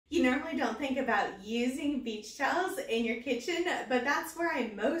You normally don't think about using beach towels in your kitchen, but that's where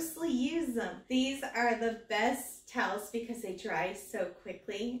I mostly use them. These are the best towels because they dry so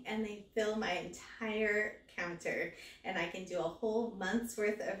quickly and they fill my entire counter, and I can do a whole month's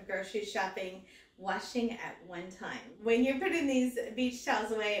worth of grocery shopping washing at one time. When you're putting these beach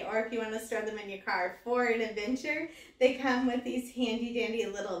towels away, or if you want to store them in your car for an adventure, they come with these handy dandy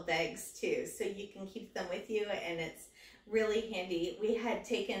little bags too, so you can keep them with you, and it's really handy. We had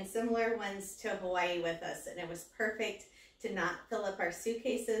taken similar ones to Hawaii with us, and it was perfect to not fill up our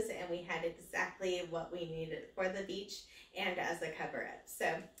suitcases, and we had exactly what we needed for the beach and as a cover-up.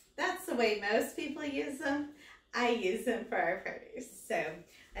 So that's the way most people use them. I use them for our produce. So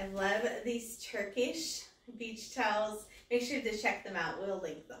I love these Turkish beach towels. Make sure to check them out. We'll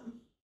link them.